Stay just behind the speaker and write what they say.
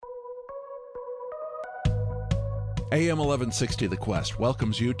AM 1160 The Quest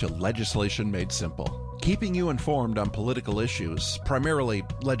welcomes you to Legislation Made Simple, keeping you informed on political issues, primarily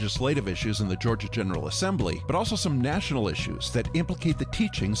legislative issues in the Georgia General Assembly, but also some national issues that implicate the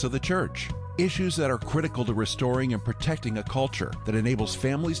teachings of the church. Issues that are critical to restoring and protecting a culture that enables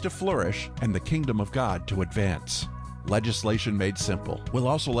families to flourish and the kingdom of God to advance. Legislation Made Simple will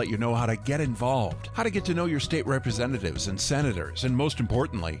also let you know how to get involved, how to get to know your state representatives and senators, and most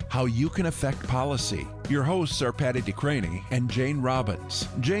importantly, how you can affect policy. Your hosts are Patty DeCraney and Jane Robbins.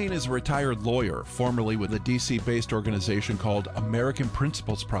 Jane is a retired lawyer, formerly with a D.C.-based organization called American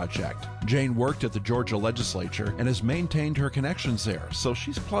Principles Project. Jane worked at the Georgia legislature and has maintained her connections there, so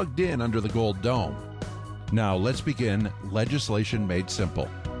she's plugged in under the Gold Dome. Now let's begin Legislation Made Simple.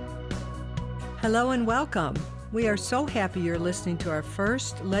 Hello and welcome. We are so happy you're listening to our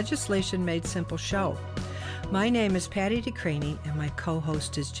first Legislation Made Simple show. My name is Patty DeCraney, and my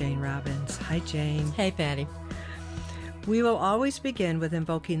co-host is Jane Robbins. Hi, Jane. Hey, Patty. We will always begin with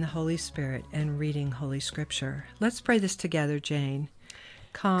invoking the Holy Spirit and reading Holy Scripture. Let's pray this together, Jane.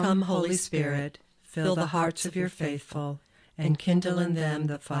 Come, Holy Spirit, fill the hearts of your faithful, and kindle in them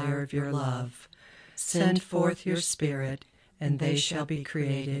the fire of your love. Send forth your Spirit, and they shall be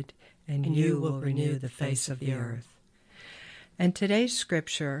created, and you will renew the face of the earth. And today's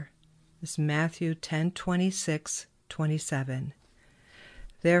scripture is Matthew 10:26-27.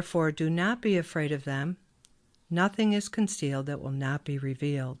 Therefore do not be afraid of them. Nothing is concealed that will not be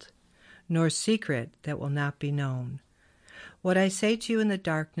revealed, nor secret that will not be known. What I say to you in the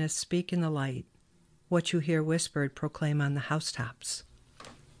darkness, speak in the light. What you hear whispered, proclaim on the housetops.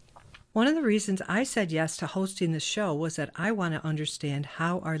 One of the reasons I said yes to hosting the show was that I want to understand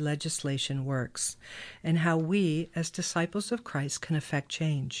how our legislation works and how we, as disciples of Christ, can affect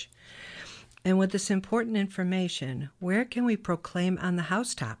change. And with this important information, where can we proclaim on the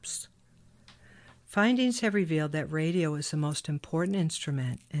housetops? Findings have revealed that radio is the most important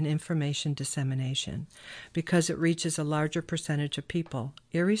instrument in information dissemination because it reaches a larger percentage of people,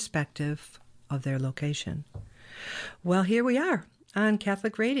 irrespective of their location. Well, here we are on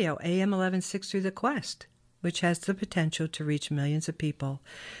Catholic Radio, AM 1160 The Quest, which has the potential to reach millions of people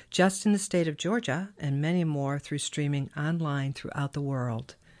just in the state of Georgia and many more through streaming online throughout the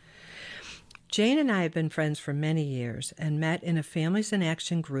world. Jane and I have been friends for many years and met in a Families in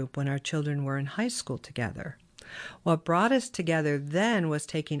Action group when our children were in high school together. What brought us together then was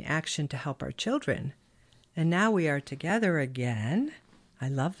taking action to help our children, and now we are together again. I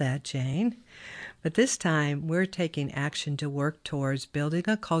love that, Jane. But this time, we're taking action to work towards building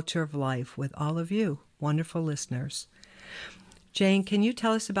a culture of life with all of you, wonderful listeners. Jane, can you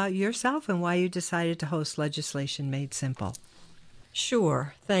tell us about yourself and why you decided to host Legislation Made Simple?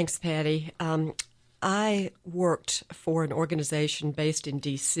 Sure. Thanks, Patty. I worked for an organization based in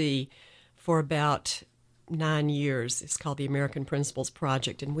D.C. for about 9 years. It's called the American Principles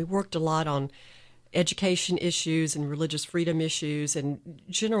Project, and we worked a lot on education issues and religious freedom issues and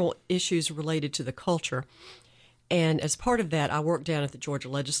general issues related to the culture. And as part of that, I worked down at the Georgia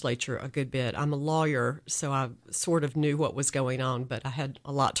legislature a good bit. I'm a lawyer, so I sort of knew what was going on, but I had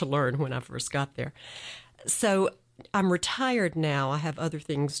a lot to learn when I first got there. So I'm retired now. I have other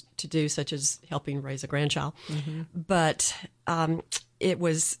things to do, such as helping raise a grandchild. Mm-hmm. But it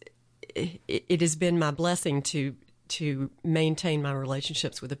has been my blessing to maintain my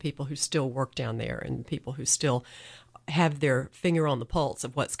relationships with the people who still work down there and people who still have their finger on the pulse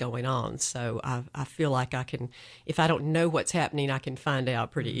of what's going on. So I feel like I can, if I don't know what's happening, I can find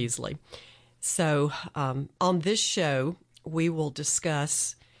out pretty easily. So on this show, we will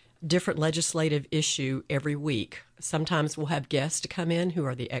discuss different legislative issue every week. Sometimes we'll have guests to come in who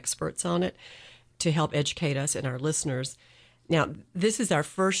are the experts on it to help educate us and our listeners. Now, this is our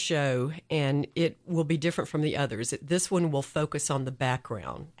first show, and it will be different from the others. This one will focus on the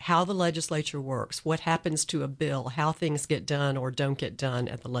background, how the legislature works, what happens to a bill, how things get done or don't get done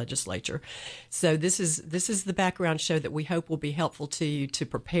at the legislature. So this is the background show that we hope will be helpful to you to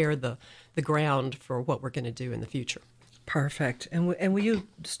prepare the ground for what we're going to do in the future. Perfect. And will you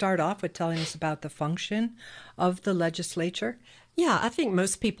start off with telling us about the function of the legislature? Yeah, I think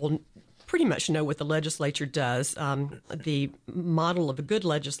most people pretty much know what the legislature does. The model of a good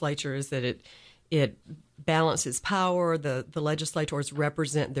legislature is that it balances power. The legislators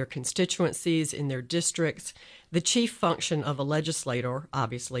represent their constituencies in their districts. The chief function of a legislator,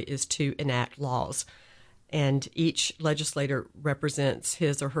 obviously, is to enact laws. And each legislator represents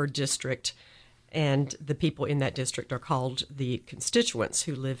his or her district, and the people in that district are called the constituents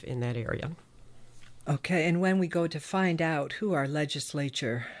who live in that area. Okay, and when we go to find out who our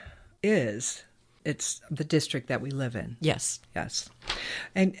legislature is, it's the district that we live in. Yes. Yes.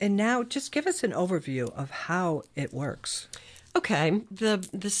 And now just give us an overview of how it works. Okay.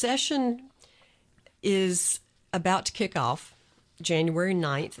 The session is about to kick off January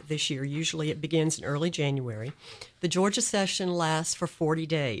 9th this year. Usually it begins in early January. The Georgia session lasts for 40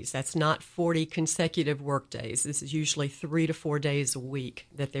 days. That's not 40 consecutive work days. This is usually 3 to 4 days a week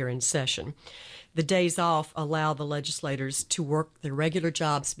that they're in session. The days off allow the legislators to work their regular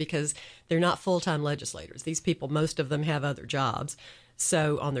jobs because they're not full-time legislators. These people, most of them have other jobs.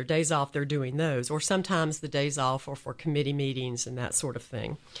 So on their days off, they're doing those. Or sometimes the days off are for committee meetings and that sort of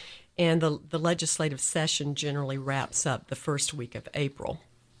thing. And the legislative session generally wraps up the first week of April.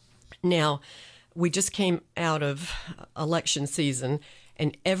 Now, we just came out of election season,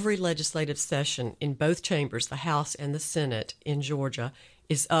 and every legislative session in both chambers, the House and the Senate in Georgia,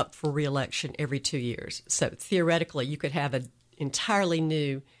 is up for re-election every 2 years. So theoretically, you could have an entirely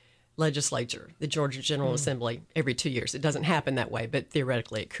new legislature, the Georgia General Assembly, every 2 years. It doesn't happen that way, but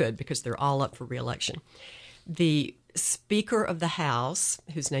theoretically it could because they're all up for re-election. The Speaker of the House,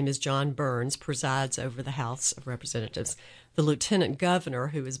 whose name is John Burns, presides over the House of Representatives. The Lieutenant Governor,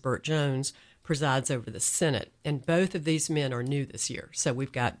 who is Burt Jones, presides over the Senate. And both of these men are new this year. So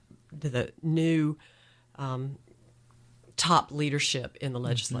we've got the new top leadership in the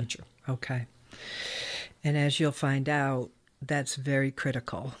legislature. Okay. And as you'll find out, that's very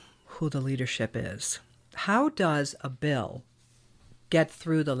critical, who the leadership is. How does a bill get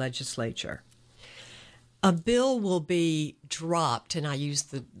through the legislature? A bill will be dropped, and I use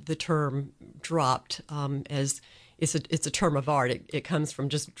the term dropped as it's a term of art. It comes from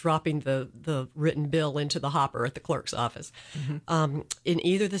just dropping the written bill into the hopper at the clerk's office. In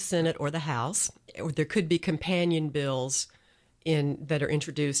either the Senate or the House, or there could be companion bills that are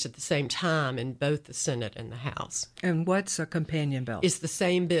introduced at the same time in both the Senate and the House. And what's a companion bill? It's the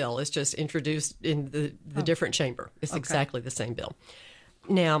same bill. It's just introduced in the different chamber. It's exactly the same bill.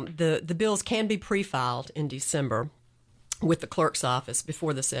 Now, the bills can be pre-filed in December with the clerk's office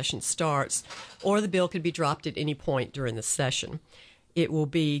before the session starts, or the bill could be dropped at any point during the session. It will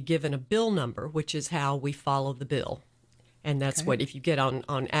be given a bill number, which is how we follow the bill. And that's what, if you get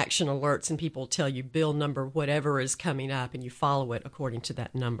on action alerts and people tell you bill number, whatever is coming up, and you follow it according to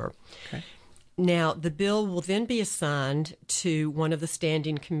that number. Okay. Now, the bill will then be assigned to one of the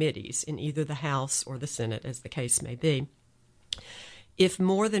standing committees in either the House or the Senate, as the case may be. If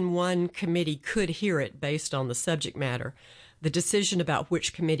more than one committee could hear it based on the subject matter, the decision about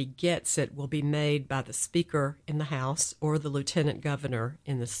which committee gets it will be made by the Speaker in the House or the Lieutenant Governor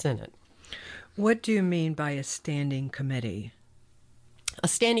in the Senate. What do you mean by a standing committee? A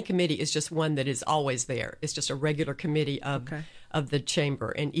standing committee is just one that is always there. It's just a regular committee of the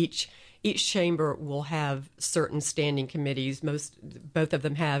chamber, and each chamber will have certain standing committees. Both of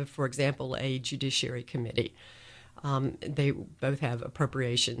them have, for example, a judiciary committee. They both have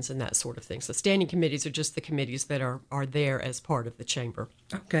appropriations and that sort of thing. So standing committees are just the committees that are there as part of the chamber.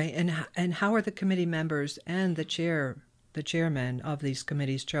 Okay, and how are the committee members and the chairman of these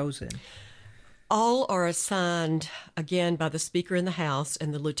committees chosen? All are assigned, again, by the Speaker in the House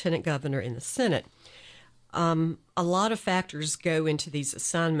and the Lieutenant Governor in the Senate. A lot of factors go into these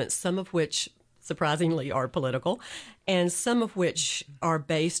assignments, some of which, surprisingly, are political, and some of which are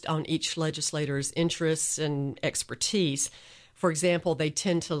based on each legislator's interests and expertise. For example, they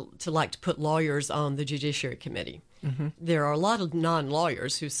tend to like to put lawyers on the Judiciary Committee. Mm-hmm. There are a lot of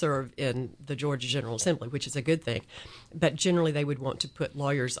non-lawyers who serve in the Georgia General Assembly, which is a good thing, but generally they would want to put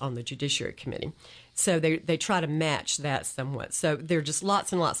lawyers on the Judiciary Committee. So they try to match that somewhat. So there are just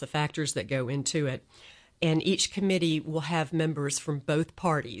lots and lots of factors that go into it, and each committee will have members from both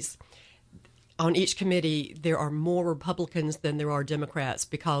parties. On each committee, there are more Republicans than there are Democrats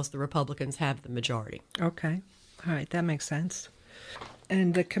because the Republicans have the majority. Okay. All right, that makes sense.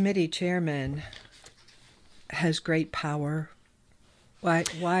 And the committee chairman has great power. Why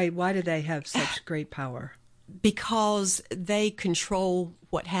do they have such great power? Because they control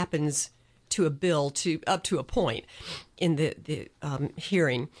what happens to a bill up to a point in the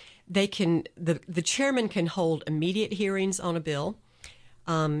hearing. They can the chairman can hold immediate hearings on a bill.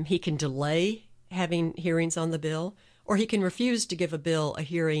 He can delay having hearings on the bill, or he can refuse to give a bill a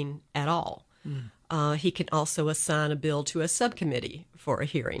hearing at all. He can also assign a bill to a subcommittee for a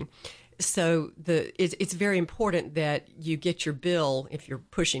hearing. So it's very important that you get your bill, if you're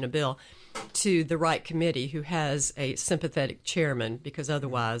pushing a bill, to the right committee who has a sympathetic chairman, because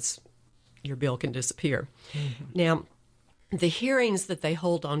otherwise your bill can disappear. Mm-hmm. Now, the hearings that they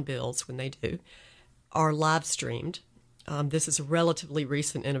hold on bills, when they do, are live streamed. This is a relatively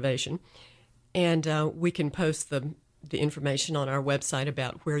recent innovation, and we can post the the information on our website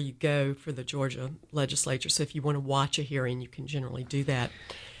about where you go for the Georgia legislature. So if you want to watch a hearing, you can generally do that.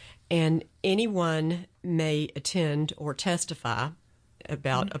 And anyone may attend or testify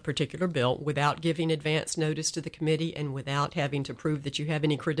about a particular bill without giving advance notice to the committee and without having to prove that you have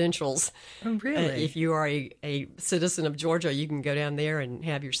any credentials. Oh, really? If you are a citizen of Georgia, you can go down there and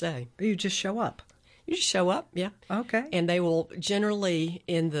have your say. You just show up. You just show up, yeah. Okay. And they will generally,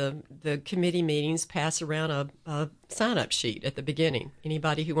 in the committee meetings, pass around a sign-up sheet at the beginning.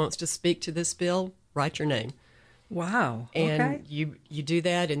 Anybody who wants to speak to this bill, write your name. Wow. And okay. you do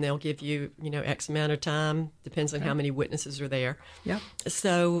that, and they'll give you, X amount of time. Depends on how many witnesses are there. Yeah.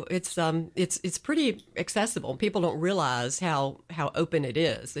 So it's pretty accessible. People don't realize how open it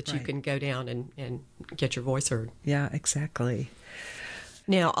is that you Right. can go down and get your voice heard. Yeah, exactly.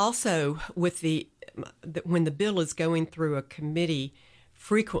 Now, also with when the bill is going through a committee,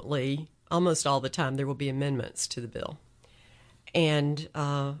 frequently, almost all the time, there will be amendments to the bill, and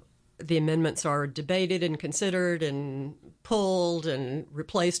the amendments are debated and considered and pulled and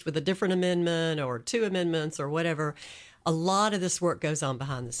replaced with a different amendment or two amendments or whatever. A lot of this work goes on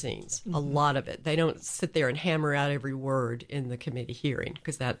behind the scenes, a lot of it. They don't sit there and hammer out every word in the committee hearing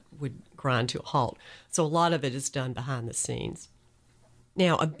because that would grind to a halt. So a lot of it is done behind the scenes.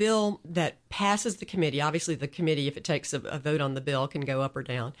 Now, a bill that passes the committee, obviously the committee, if it takes a vote on the bill, can go up or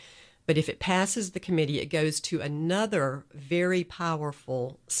down. But if it passes the committee, it goes to another very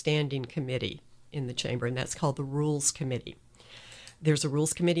powerful standing committee in the chamber, and that's called the Rules Committee. There's a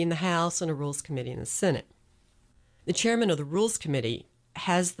Rules Committee in the House and a Rules Committee in the Senate. The chairman of the Rules Committee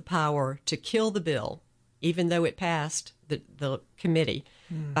has the power to kill the bill, even though it passed the committee,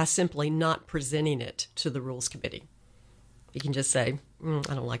 by simply not presenting it to the Rules Committee. He can just say,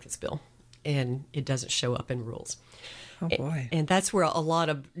 I don't like this bill, and it doesn't show up in rules. Oh, boy. And that's where a lot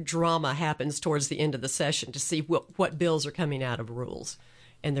of drama happens towards the end of the session to see what bills are coming out of rules.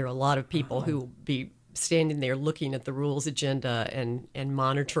 And there are a lot of people who will be standing there looking at the rules agenda and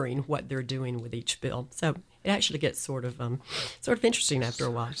monitoring what they're doing with each bill. So it actually gets sort of interesting after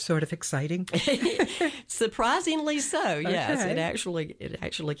a while. Sort of exciting. Surprisingly so, yes. Okay. It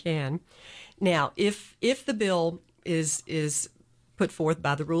actually can. Now, if the bill is put forth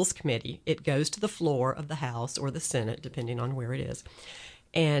by the Rules Committee, it goes to the floor of the House or the Senate, depending on where it is,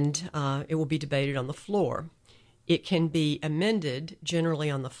 and it will be debated on the floor. It can be amended generally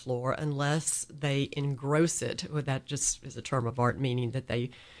on the floor unless they engross it. Well, that just is a term of art, meaning that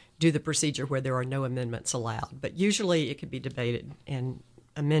they do the procedure where there are no amendments allowed. But usually it can be debated and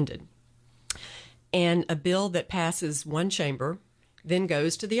amended. And a bill that passes one chamber then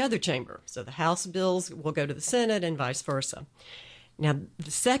goes to the other chamber. So the House bills will go to the Senate and vice versa. Now,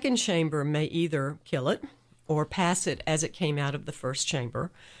 the second chamber may either kill it or pass it as it came out of the first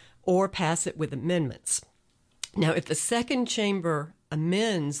chamber or pass it with amendments. Now, if the second chamber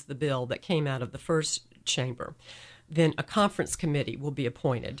amends the bill that came out of the first chamber, then a conference committee will be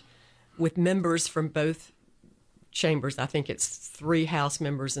appointed with members from both chambers. I think it's 3 House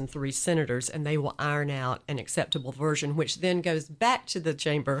members and 3 senators, and they will iron out an acceptable version, which then goes back to the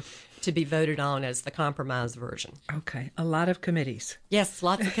chamber to be voted on as the compromise version. Okay. A lot of committees. Yes,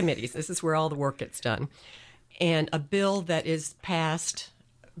 lots of committees. This is where all the work gets done. And a bill that is passed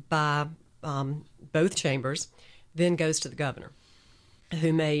by both chambers then goes to the governor,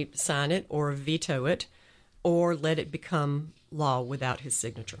 who may sign it or veto it or let it become law without his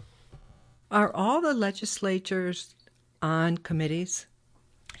signature. Are all the legislatures on committees?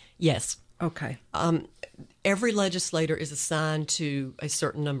 Yes. Okay. Every legislator is assigned to a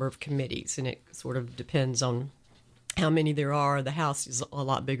certain number of committees, and it sort of depends on how many there are. The House is a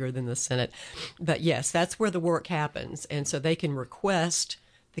lot bigger than the Senate. But yes, that's where the work happens. And so they can request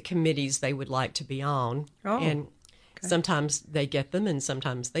the committees they would like to be on. Oh, and sometimes they get them and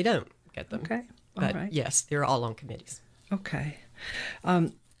sometimes they don't get them. Okay. All But right. yes, they're all on committees. Okay.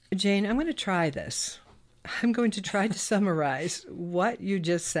 Jane, I'm going to try this. I'm going to try to summarize what you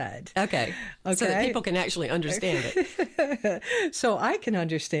just said. Okay. So that Okay. people can actually understand it. So I can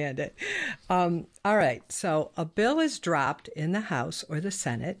understand it. All right. So a bill is dropped in the House or the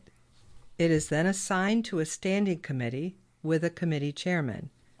Senate. It is then assigned to a standing committee with a committee chairman.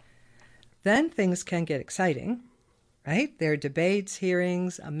 Then things can get exciting, right? There are debates,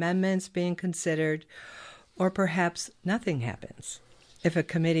 hearings, amendments being considered, or perhaps nothing happens if a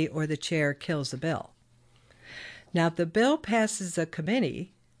committee or the chair kills the bill. Now, if the bill passes a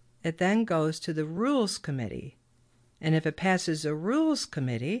committee, it then goes to the Rules Committee. And if it passes a Rules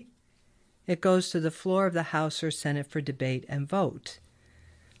Committee, it goes to the floor of the House or Senate for debate and vote.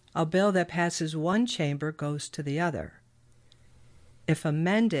 A bill that passes one chamber goes to the other. If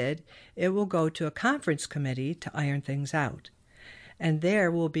amended, it will go to a conference committee to iron things out, and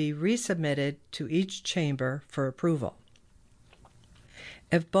there will be resubmitted to each chamber for approval.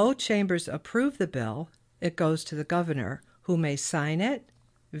 If both chambers approve the bill, it goes to the governor, who may sign it,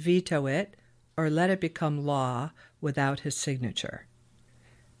 veto it, or let it become law without his signature.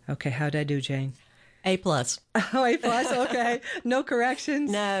 Okay, how'd I do, Jane? A+. Oh, A+, okay. No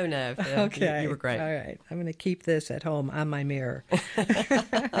corrections? No. Okay. You were great. All right. I'm going to keep this at home on my mirror.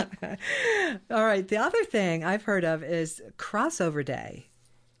 All right. The other thing I've heard of is crossover day.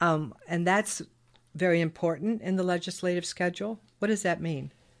 And that's very important in the legislative schedule. What does that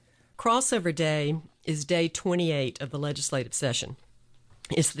mean? Crossover day is day 28 of the legislative session.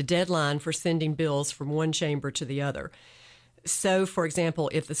 It's the deadline for sending bills from one chamber to the other. So, for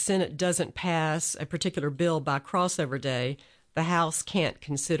example, if the Senate doesn't pass a particular bill by crossover day, the House can't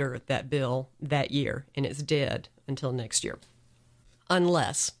consider that bill that year, and it's dead until next year.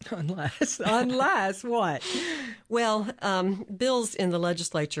 Unless what? Well, bills in the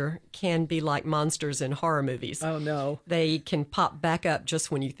legislature can be like monsters in horror movies. Oh, no. They can pop back up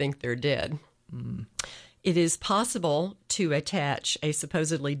just when you think they're dead. It is possible to attach a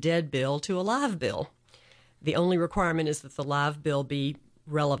supposedly dead bill to a live bill. The only requirement is that the live bill be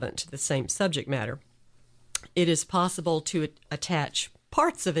relevant to the same subject matter. It is possible to attach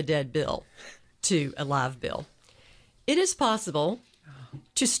parts of a dead bill to a live bill. It is possible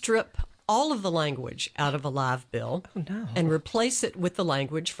to strip all of the language out of a live bill and replace it with the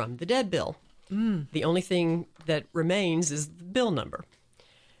language from the dead bill. The only thing that remains is the bill number.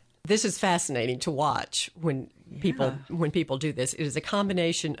 This is fascinating to watch when people do this. It is a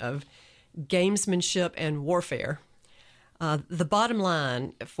combination of gamesmanship and warfare. The bottom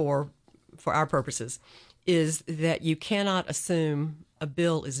line for our purposes is that you cannot assume a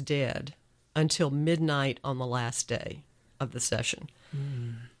bill is dead until midnight on the last day of the session.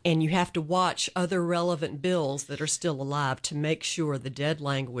 And you have to watch other relevant bills that are still alive to make sure the dead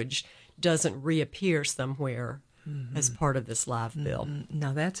language doesn't reappear somewhere as part of this live bill.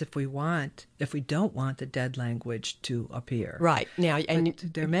 Now that's if we don't want the dead language to appear. Right. Now, and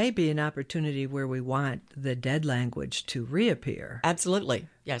there may be an opportunity where we want the dead language to reappear. Absolutely.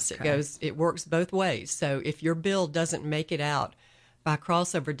 Yes, it works both ways. So if your bill doesn't make it out by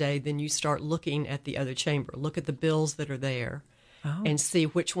crossover day, then you start looking at the other chamber. Look at the bills that are there and see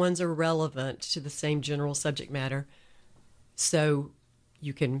which ones are relevant to the same general subject matter. So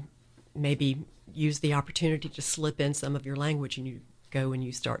you can maybe use the opportunity to slip in some of your language, and you go and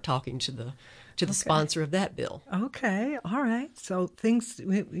you start talking to the sponsor of that bill. Okay, all right. So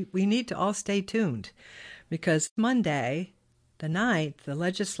we need to all stay tuned, because Monday, the 9th, the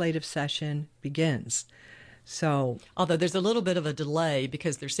legislative session begins. So, although there's a little bit of a delay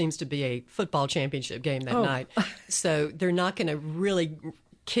because there seems to be a football championship game that night, so they're not going to really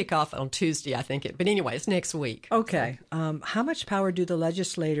kick off on Tuesday, I think. But anyway, it's next week. Okay. How much power do the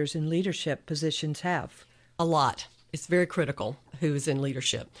legislators in leadership positions have? A lot. It's very critical who is in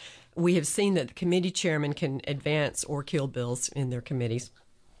leadership. We have seen that the committee chairman can advance or kill bills in their committees.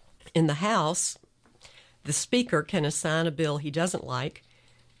 In the House, the Speaker can assign a bill he doesn't like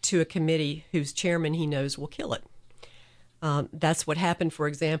to a committee whose chairman he knows will kill it. That's what happened, for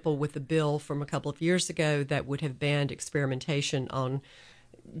example, with the bill from a couple of years ago that would have banned experimentation on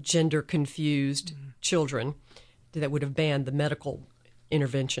gender-confused children, that would have banned the medical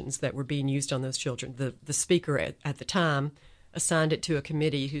interventions that were being used on those children. The Speaker at the time assigned it to a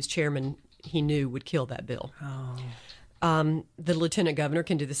committee whose chairman he knew would kill that bill. The Lieutenant Governor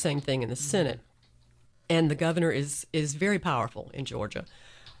can do the same thing in the Senate. And the governor is very powerful in Georgia.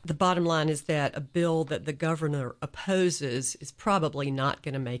 The bottom line is that a bill that the governor opposes is probably not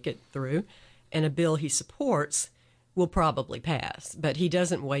going to make it through, and a bill he supports will probably pass. But he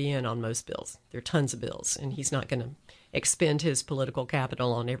doesn't weigh in on most bills. There are tons of bills, and he's not going to expend his political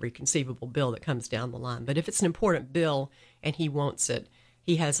capital on every conceivable bill that comes down the line. But if it's an important bill and he wants it,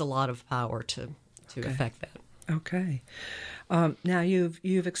 he has a lot of power to affect that. Okay. Now,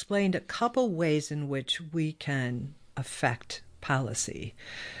 you've explained a couple ways in which we can affect policy,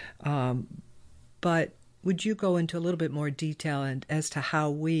 but would you go into a little bit more detail as to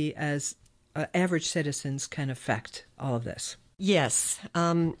how we as average citizens can affect all of this? Yes.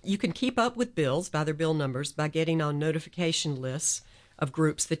 You can keep up with bills by their bill numbers by getting on notification lists of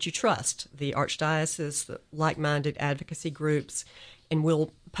groups that you trust, the Archdiocese, the like-minded advocacy groups, and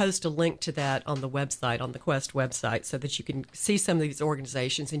we'll post a link to that on the website, on the Quest website, so that you can see some of these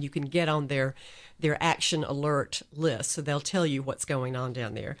organizations and you can get on their action alert list. So they'll tell you what's going on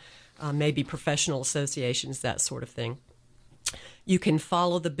down there, maybe professional associations, that sort of thing. You can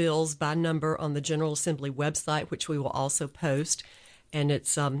follow the bills by number on the General Assembly website, which we will also post. and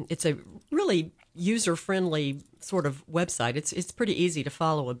it's a really user-friendly sort of website. It's pretty easy to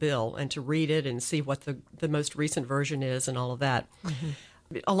follow a bill and to read it and see what the most recent version is and all of that. Mm-hmm.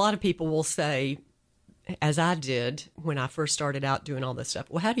 A lot of people will say, as I did when I first started out doing all this stuff,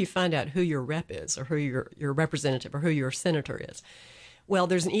 well, how do you find out who your rep is or who your representative or who your senator is? Well,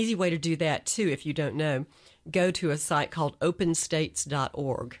 there's an easy way to do that, too, if you don't know. Go to a site called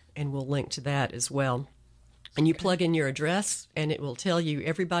openstates.org, and we'll link to that as well. And you plug in your address, and it will tell you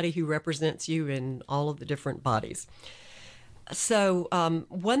everybody who represents you in all of the different bodies. So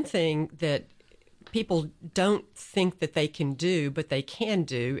one thing that people don't think that they can do, but they can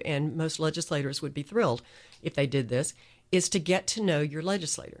do, and most legislators would be thrilled if they did this, is to get to know your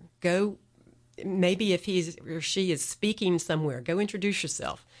legislator. Go, maybe if he or she is speaking somewhere, go introduce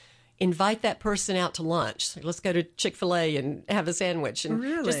yourself. Invite that person out to lunch. Let's go to Chick-fil-A and have a sandwich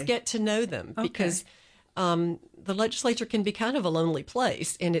and just get to know them. Okay. Because the legislature can be kind of a lonely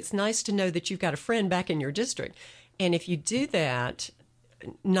place, and it's nice to know that you've got a friend back in your district. And if you do that,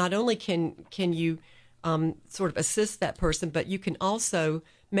 not only can you sort of assist that person, but you can also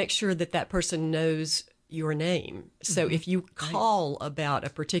make sure that that person knows your name. So if you call about a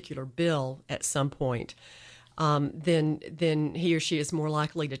particular bill at some point, then he or she is more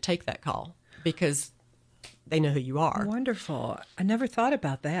likely to take that call because they know who you are. Wonderful. I never thought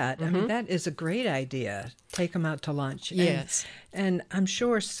about that. Mm-hmm. I mean, that is a great idea. Take them out to lunch. Yes. And I'm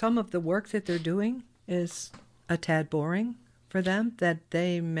sure some of the work that they're doing is a tad boring for them, that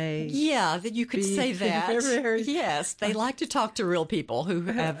they may... Yeah, that you could say that. Yes, they like to talk to real people who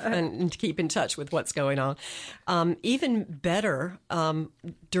have and keep in touch with what's going on. Even better,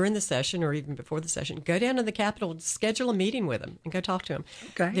 during the session or even before the session, go down to the Capitol, schedule a meeting with them, and go talk to them.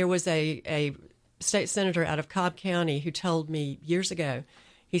 Okay. There was a state senator out of Cobb County who told me years ago,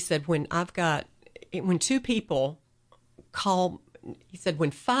 he said, when 5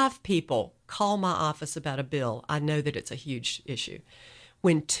 people call my office about a bill, I know that it's a huge issue.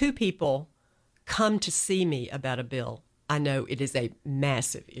 When 2 people come to see me about a bill, I know it is a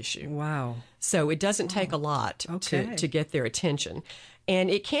massive issue. Wow. So it doesn't take a lot to get their attention. And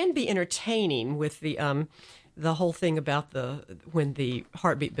it can be entertaining with the whole thing about when the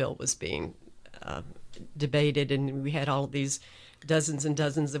heartbeat bill was being debated, and we had all of these dozens and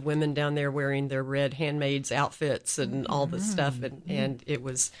dozens of women down there wearing their red handmaids outfits and all this stuff, and it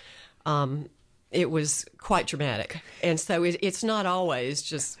was quite dramatic. And so it's not always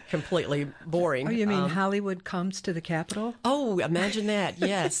just completely boring. Oh, you mean Hollywood comes to the Capitol? Oh, imagine that.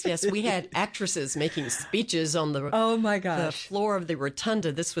 Yes. We had actresses making speeches on the the floor of the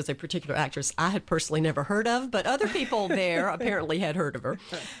rotunda. This was a particular actress I had personally never heard of, but other people there apparently had heard of her.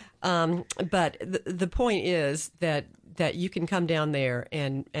 But the point is that you can come down there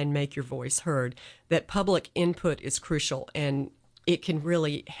and make your voice heard, that public input is crucial, and it can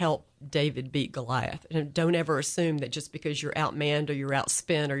really help David beat Goliath. And don't ever assume that just because you're outmanned or you're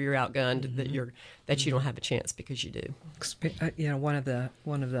outspent or you're outgunned that you don't have a chance, because you do. One of the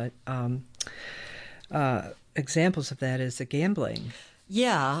examples of that is the gambling.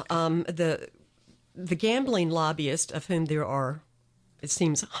 Yeah, the gambling lobbyists, of whom there are, it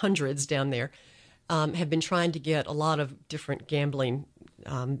seems, hundreds down there, have been trying to get a lot of different gambling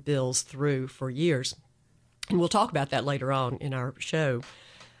bills through for years. And we'll talk about that later on in our show.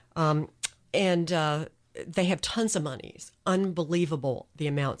 And they have tons of money. It's unbelievable the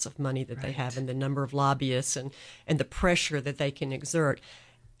amounts of money that they have, and the number of lobbyists and the pressure that they can exert.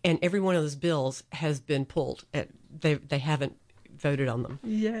 And every one of those bills has been pulled. They haven't voted on them.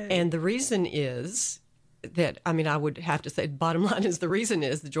 Yay. And the reason is that, I would have to say, bottom line is, the reason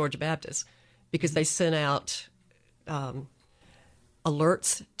is the Georgia Baptists, because they sent out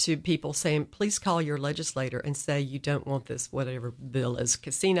alerts to people saying, please call your legislator and say you don't want this, whatever bill is,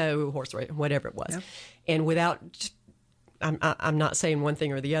 casino, horse race, whatever it was. Yep. And without, I'm not saying one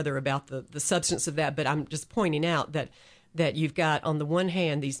thing or the other about the substance of that, but I'm just pointing out that you've got, on the one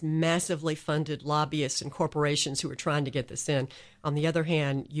hand, these massively funded lobbyists and corporations who are trying to get this in. On the other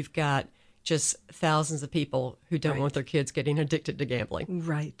hand, you've got just thousands of people who don't want their kids getting addicted to gambling.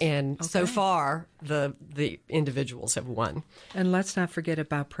 Right. And so far, the individuals have won. And let's not forget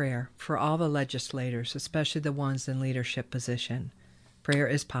about prayer for all the legislators, especially the ones in leadership position. Prayer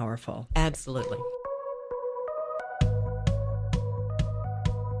is powerful. Absolutely.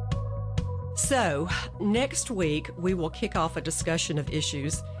 So, next week, we will kick off a discussion of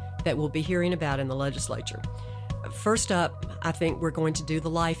issues that we'll be hearing about in the legislature. First up, I think we're going to do the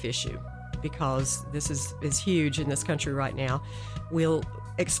life issue, because this is huge in this country right now. We'll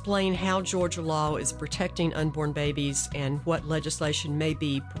explain how Georgia law is protecting unborn babies and what legislation may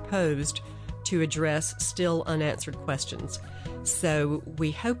be proposed to address still unanswered questions. So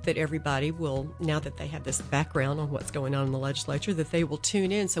we hope that everybody will, now that they have this background on what's going on in the legislature, that they will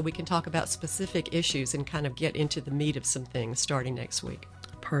tune in so we can talk about specific issues and kind of get into the meat of some things starting next week.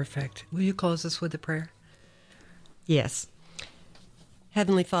 Perfect. Will you close us with a prayer? Yes.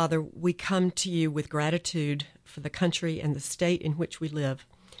 Heavenly Father, we come to you with gratitude for the country and the state in which we live,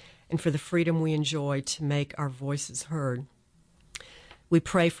 and for the freedom we enjoy to make our voices heard. We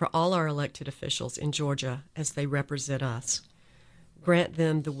pray for all our elected officials in Georgia as they represent us. Grant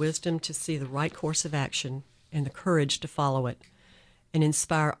them the wisdom to see the right course of action and the courage to follow it, and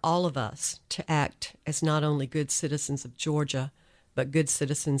inspire all of us to act as not only good citizens of Georgia, but good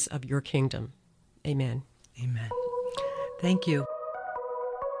citizens of your kingdom. Amen. Amen. Thank you.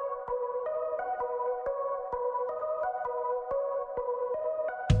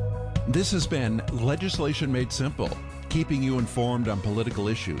 This has been Legislation Made Simple, keeping you informed on political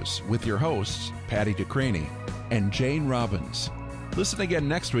issues with your hosts, Patty DeCraney and Jane Robbins. Listen again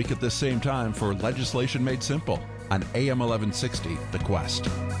next week at this same time for Legislation Made Simple on AM 1160, The Quest.